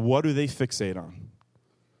 And what do they fixate on?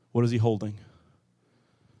 What is he holding?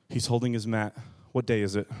 He's holding his mat. What day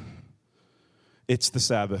is it? It's the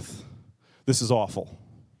Sabbath. This is awful.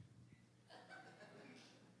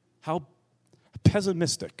 How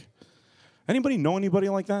pessimistic. Anybody know anybody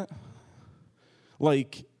like that?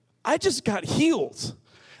 Like, I just got healed,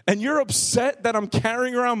 and you're upset that I'm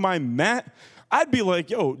carrying around my mat? I'd be like,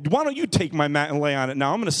 yo, why don't you take my mat and lay on it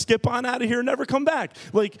now? I'm going to skip on out of here and never come back.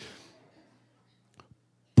 Like,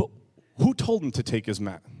 but who told him to take his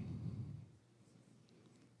mat?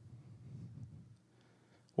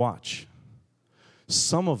 Watch.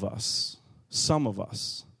 Some of us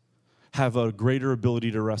have a greater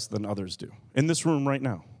ability to rest than others do. In this room right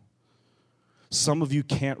now, some of you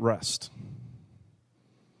can't rest.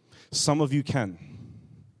 Some of you can.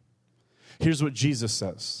 Here's what Jesus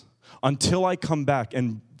says. Until I come back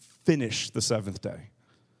and finish the seventh day.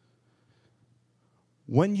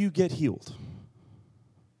 When you get healed,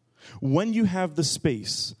 when you have the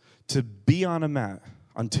space to be on a mat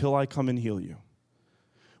until I come and heal you,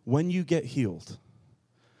 when you get healed,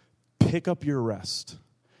 pick up your rest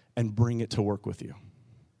and bring it to work with you.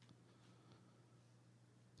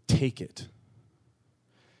 Take it.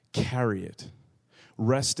 Carry it.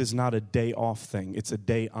 Rest is not a day off thing. It's a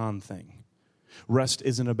day on thing. Rest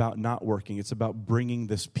isn't about not working. It's about bringing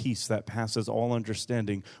this peace that passes all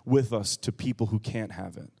understanding with us to people who can't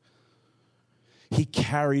have it. He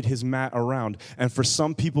carried his mat around. And for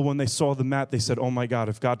some people, when they saw the mat, they said, oh my God,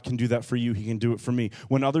 if God can do that for you, he can do it for me.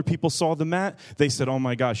 When other people saw the mat, they said, oh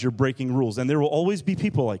my gosh, you're breaking rules. And there will always be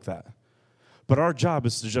people like that. But our job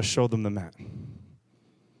is to just show them the mat.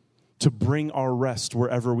 To bring our rest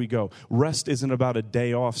wherever we go. Rest isn't about a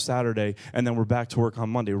day off Saturday and then we're back to work on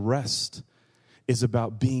Monday. Rest is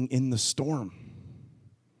about being in the storm.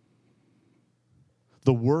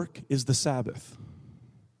 The work is the Sabbath.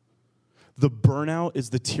 The burnout is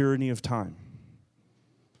the tyranny of time.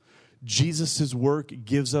 Jesus' work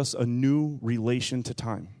gives us a new relation to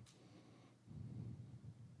time.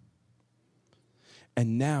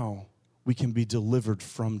 And now we can be delivered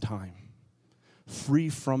from time. Free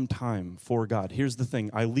from time for God. Here's the thing.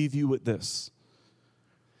 I leave you with this.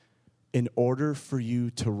 In order for you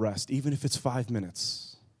to rest, even if it's 5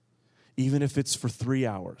 minutes, even if it's for 3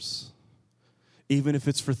 hours, even if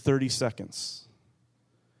it's for 30 seconds,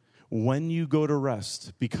 when you go to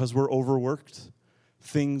rest, because we're overworked,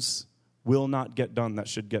 things will not get done that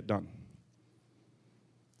should get done.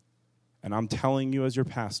 And I'm telling you as your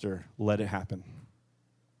pastor, let it happen.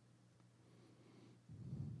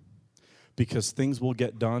 Because things will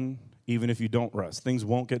get done even if you don't rest. Things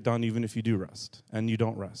won't get done even if you do rest, and you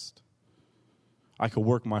don't rest. I could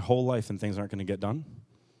work my whole life and things aren't going to get done,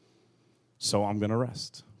 so I'm going to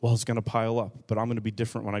rest. Well, it's going to pile up, but I'm going to be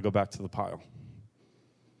different when I go back to the pile.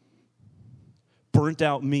 Burnt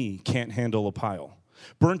out me can't handle a pile.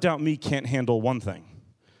 Burnt out me can't handle one thing.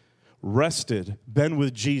 Rested, been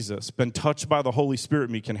with Jesus, been touched by the Holy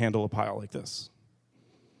Spirit me can handle a pile like this.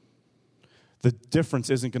 The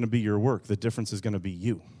difference isn't going to be your work. The difference is going to be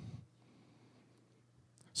you.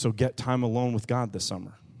 So get time alone with God this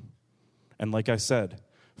summer. And like I said,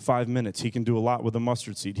 5 minutes. He can do a lot with a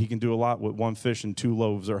mustard seed. He can do a lot with 1 fish and 2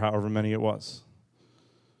 loaves or however many it was.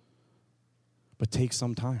 But take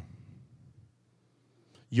some time.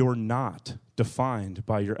 You're not defined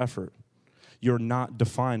by your effort. You're not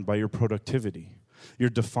defined by your productivity. You're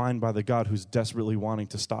defined by the God who's desperately wanting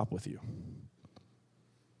to stop with you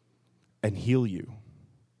and heal you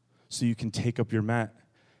so you can take up your mat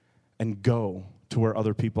and go to where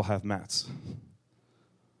other people have mats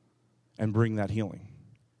and bring that healing.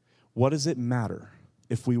 What does it matter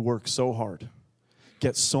if we work so hard,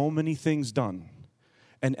 get so many things done,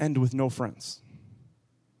 and end with no friends?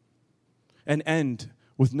 And end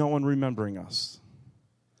with no one remembering us?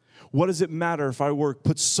 What does it matter if I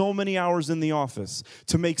put so many hours in the office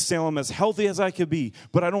to make Salem as healthy as I could be,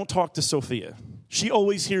 but I don't talk to Sophia? She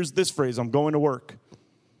always hears this phrase, I'm going to work.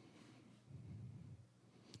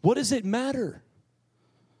 What does it matter?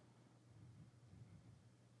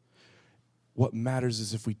 What matters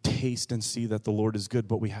is if we taste and see that the Lord is good,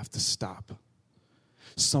 but we have to stop.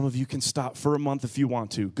 Some of you can stop for a month if you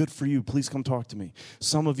want to. Good for you. Please come talk to me.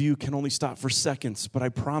 Some of you can only stop for seconds, but I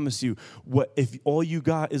promise you, if all you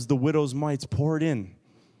got is the widow's mites, pour it in.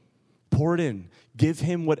 Pour it in. Give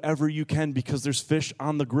him whatever you can because there's fish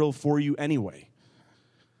on the grill for you anyway.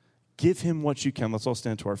 Give him what you can. Let's all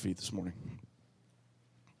stand to our feet this morning.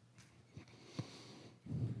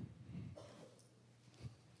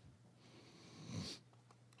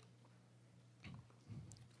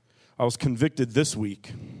 I was convicted this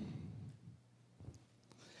week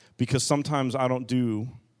because sometimes I don't do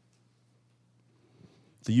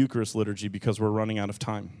the Eucharist liturgy because we're running out of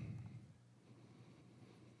time.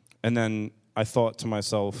 And then I thought to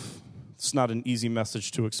myself, It's not an easy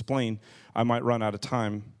message to explain. I might run out of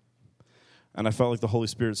time. And I felt like the Holy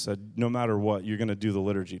Spirit said, no matter what, you're going to do the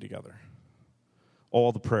liturgy together.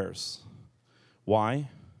 All the prayers. Why?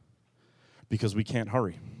 Because we can't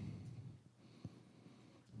hurry.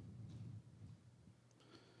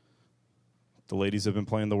 The ladies have been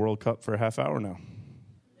playing the World Cup for a half hour now.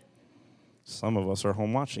 Some of us are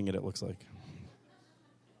home watching it looks like.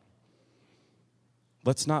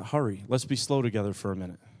 Let's not hurry. Let's be slow together for a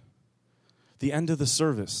minute. The end of the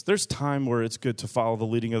service. There's time where it's good to follow the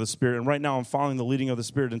leading of the Spirit. And right now I'm following the leading of the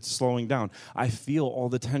Spirit and slowing down. I feel all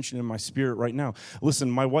the tension in my spirit right now.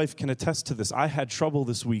 Listen, my wife can attest to this. I had trouble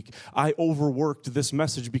this week. I overworked this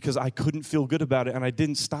message because I couldn't feel good about it and I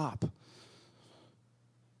didn't stop.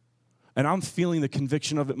 And I'm feeling the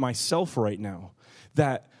conviction of it myself right now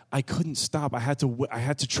that I couldn't stop. I had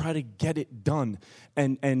to try to get it done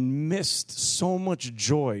and missed so much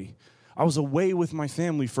joy. I was away with my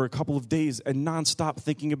family for a couple of days and nonstop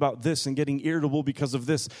thinking about this and getting irritable because of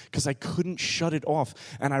this because I couldn't shut it off.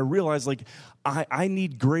 And I realized, like, I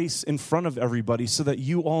need grace in front of everybody so that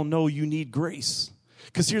you all know you need grace.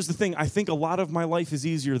 Because here's the thing. I think a lot of my life is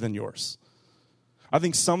easier than yours. I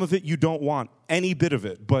think some of it you don't want any bit of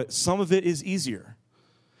it, but some of it is easier.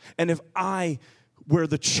 And if where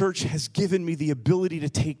the church has given me the ability to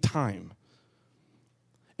take time,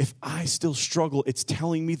 if I still struggle, it's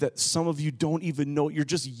telling me that some of you don't even know. You're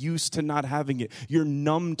just used to not having it. You're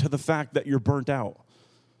numb to the fact that you're burnt out.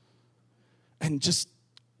 And just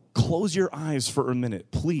close your eyes for a minute,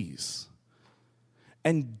 please.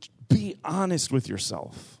 And be honest with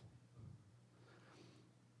yourself.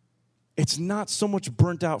 It's not so much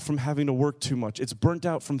burnt out from having to work too much. It's burnt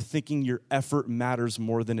out from thinking your effort matters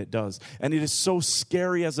more than it does. And it is so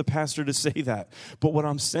scary as a pastor to say that. But what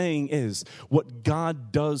I'm saying is, what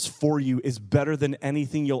God does for you is better than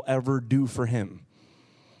anything you'll ever do for him.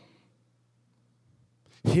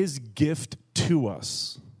 His gift to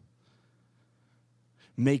us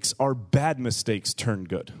makes our bad mistakes turn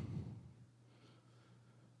good.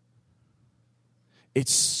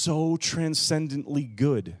 It's so transcendently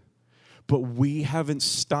good. But we haven't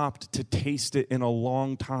stopped to taste it in a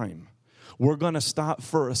long time. We're going to stop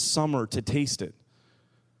for a summer to taste it.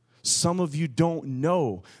 Some of you don't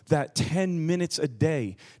know that 10 minutes a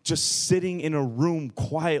day, just sitting in a room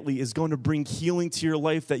quietly, is going to bring healing to your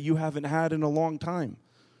life that you haven't had in a long time.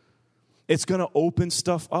 It's going to open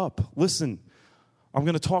stuff up. Listen, I'm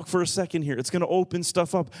going to talk for a second here. It's going to open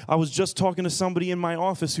stuff up. I was just talking to somebody in my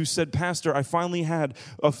office who said, Pastor, I finally had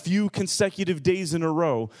a few consecutive days in a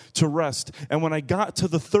row to rest. And when I got to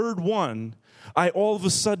the third one, I all of a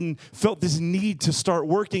sudden felt this need to start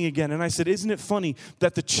working again. And I said, isn't it funny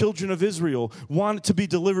that the children of Israel wanted to be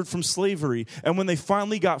delivered from slavery? And when they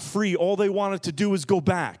finally got free, all they wanted to do was go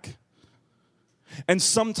back. And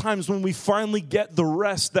sometimes when we finally get the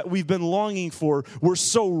rest that we've been longing for, we're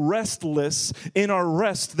so restless in our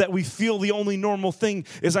rest that we feel the only normal thing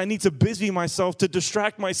is I need to busy myself to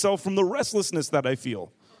distract myself from the restlessness that I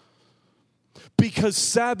feel. Because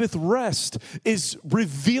Sabbath rest is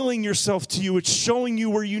revealing yourself to you. It's showing you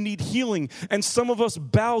where you need healing. And some of us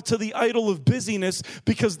bow to the idol of busyness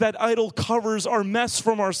because that idol covers our mess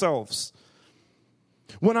from ourselves.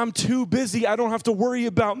 When I'm too busy, I don't have to worry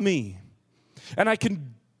about me. And I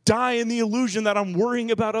can die in the illusion that I'm worrying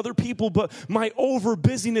about other people, but my over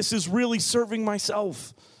busyness is really serving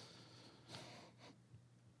myself.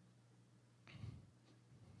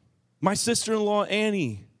 My sister-in-law,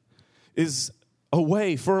 Annie, is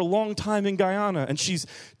away for a long time in Guyana, and she's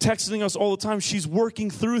texting us all the time. She's working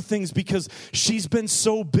through things because she's been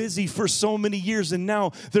so busy for so many years, and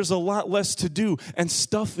now there's a lot less to do, and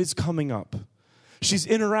stuff is coming up. She's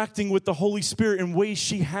interacting with the Holy Spirit in ways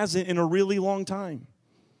she hasn't in a really long time.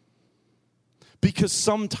 Because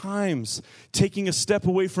sometimes taking a step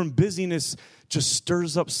away from busyness just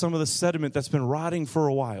stirs up some of the sediment that's been rotting for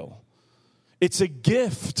a while. It's a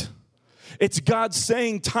gift. It's God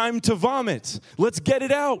saying, time to vomit. Let's get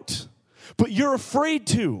it out. But you're afraid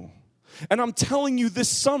to. And I'm telling you, this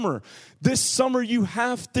summer you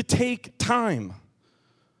have to take time.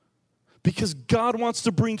 Because God wants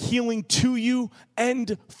to bring healing to you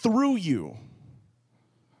and through you.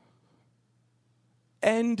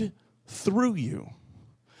 And through you.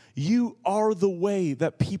 You are the way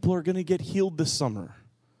that people are going to get healed this summer.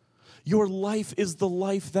 Your life is the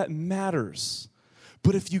life that matters.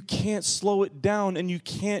 But if you can't slow it down and you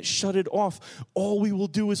can't shut it off, all we will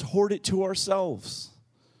do is hoard it to ourselves.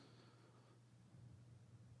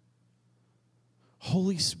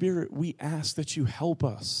 Holy Spirit, we ask that you help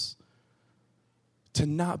us to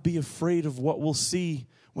not be afraid of what we'll see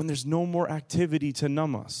when there's no more activity to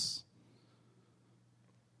numb us.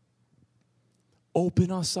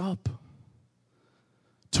 Open us up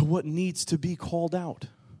to what needs to be called out.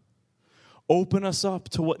 Open us up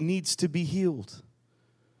to what needs to be healed.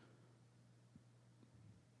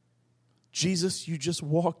 Jesus, you just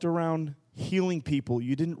walked around healing people.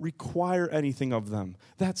 You didn't require anything of them.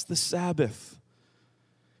 That's the Sabbath.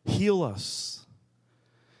 Heal us.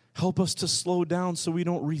 Help us to slow down so we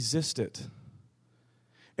don't resist it.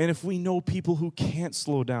 And if we know people who can't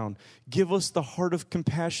slow down, give us the heart of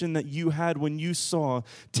compassion that you had when you saw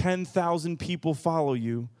 10,000 people follow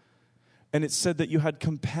you, and it said that you had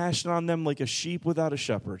compassion on them like a sheep without a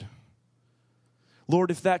shepherd. Lord,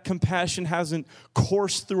 if that compassion hasn't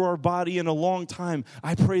coursed through our body in a long time,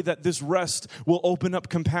 I pray that this rest will open up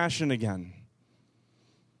compassion again.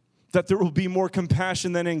 That there will be more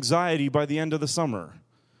compassion than anxiety by the end of the summer.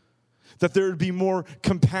 That there would be more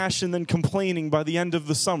compassion than complaining by the end of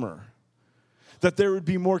the summer. That there would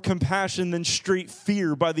be more compassion than straight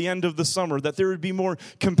fear by the end of the summer. That there would be more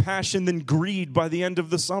compassion than greed by the end of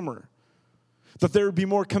the summer. That there would be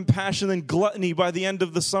more compassion than gluttony by the end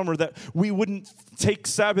of the summer. That we wouldn't take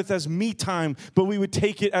Sabbath as me time, but we would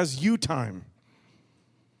take it as you time.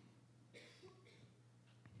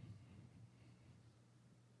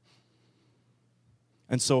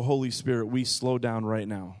 And so, Holy Spirit, we slow down right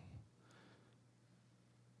now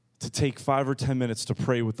to take 5 or 10 minutes to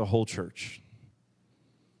pray with the whole church.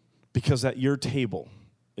 Because at your table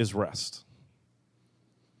is rest.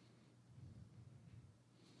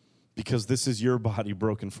 Because this is your body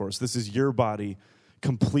broken for us. This is your body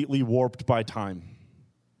completely warped by time.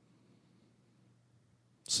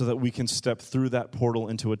 So that we can step through that portal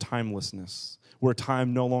into a timelessness where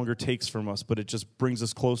time no longer takes from us, but it just brings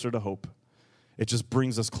us closer to hope. It just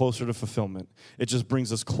brings us closer to fulfillment. It just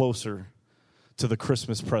brings us closer to the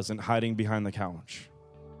Christmas present hiding behind the couch.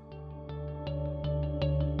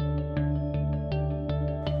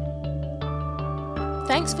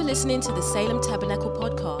 Thanks for listening to the Salem Tabernacle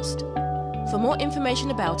podcast. For more information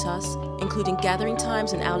about us, including gathering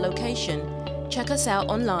times and our location, check us out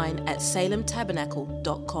online at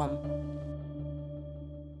salemtabernacle.com.